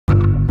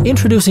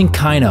Introducing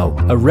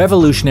Kyno, a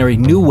revolutionary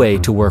new way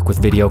to work with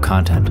video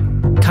content.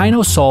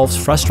 Kyno solves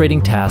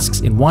frustrating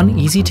tasks in one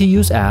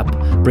easy-to-use app,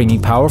 bringing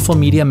powerful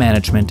media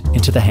management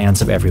into the hands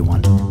of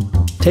everyone.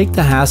 Take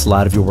the hassle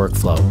out of your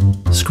workflow.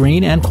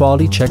 Screen and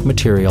quality check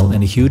material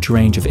in a huge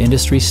range of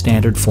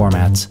industry-standard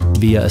formats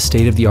via a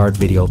state-of-the-art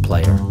video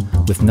player,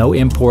 with no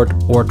import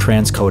or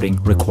transcoding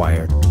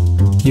required.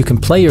 You can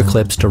play your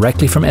clips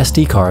directly from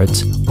SD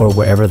cards or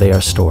wherever they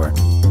are stored.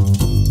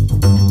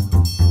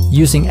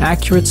 Using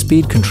accurate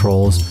speed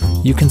controls,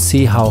 you can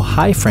see how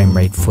high frame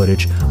rate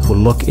footage will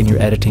look in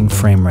your editing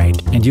frame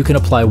rate, and you can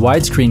apply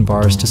widescreen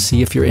bars to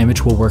see if your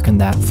image will work in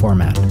that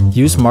format.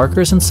 Use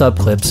markers and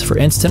subclips for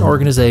instant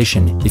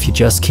organization if you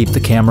just keep the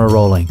camera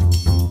rolling,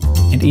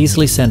 and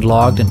easily send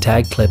logged and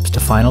tagged clips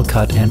to Final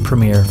Cut and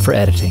Premiere for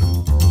editing.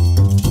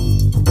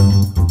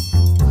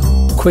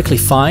 Quickly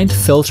find,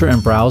 filter,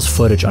 and browse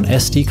footage on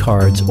SD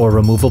cards or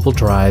removable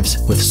drives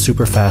with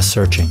super fast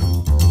searching.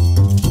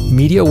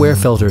 Media-aware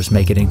filters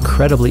make it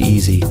incredibly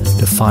easy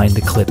to find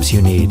the clips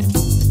you need.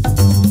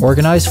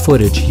 Organize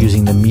footage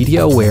using the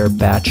media-aware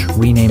batch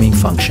renaming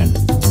function.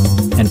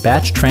 And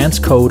batch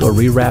transcode or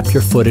rewrap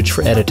your footage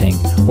for editing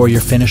or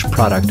your finished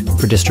product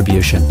for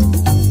distribution.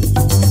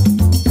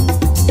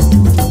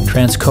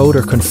 Transcode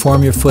or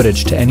conform your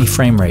footage to any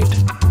frame rate.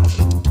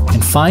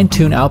 And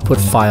fine-tune output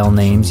file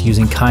names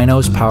using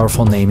Kyno's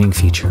powerful naming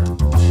feature.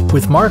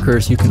 With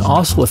markers, you can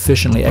also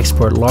efficiently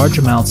export large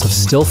amounts of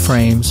still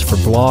frames for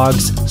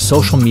blogs,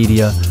 social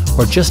media,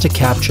 or just to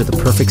capture the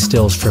perfect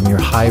stills from your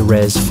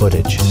high-res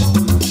footage.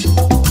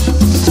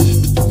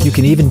 You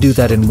can even do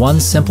that in one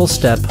simple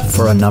step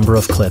for a number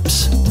of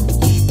clips.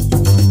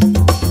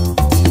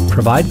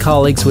 Provide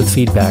colleagues with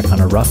feedback on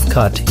a rough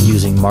cut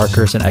using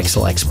markers and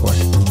Excel export.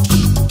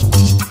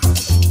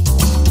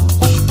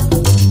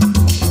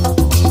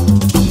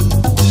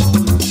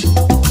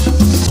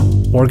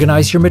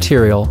 Organize your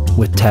material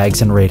with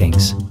tags and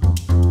ratings.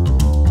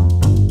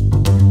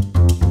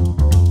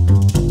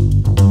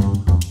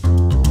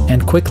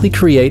 And quickly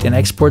create and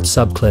export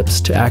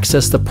subclips to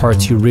access the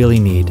parts you really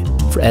need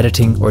for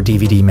editing or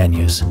DVD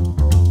menus.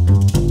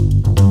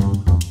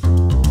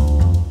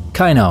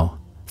 Kyno,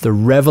 the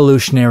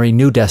revolutionary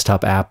new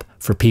desktop app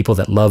for people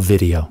that love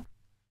video.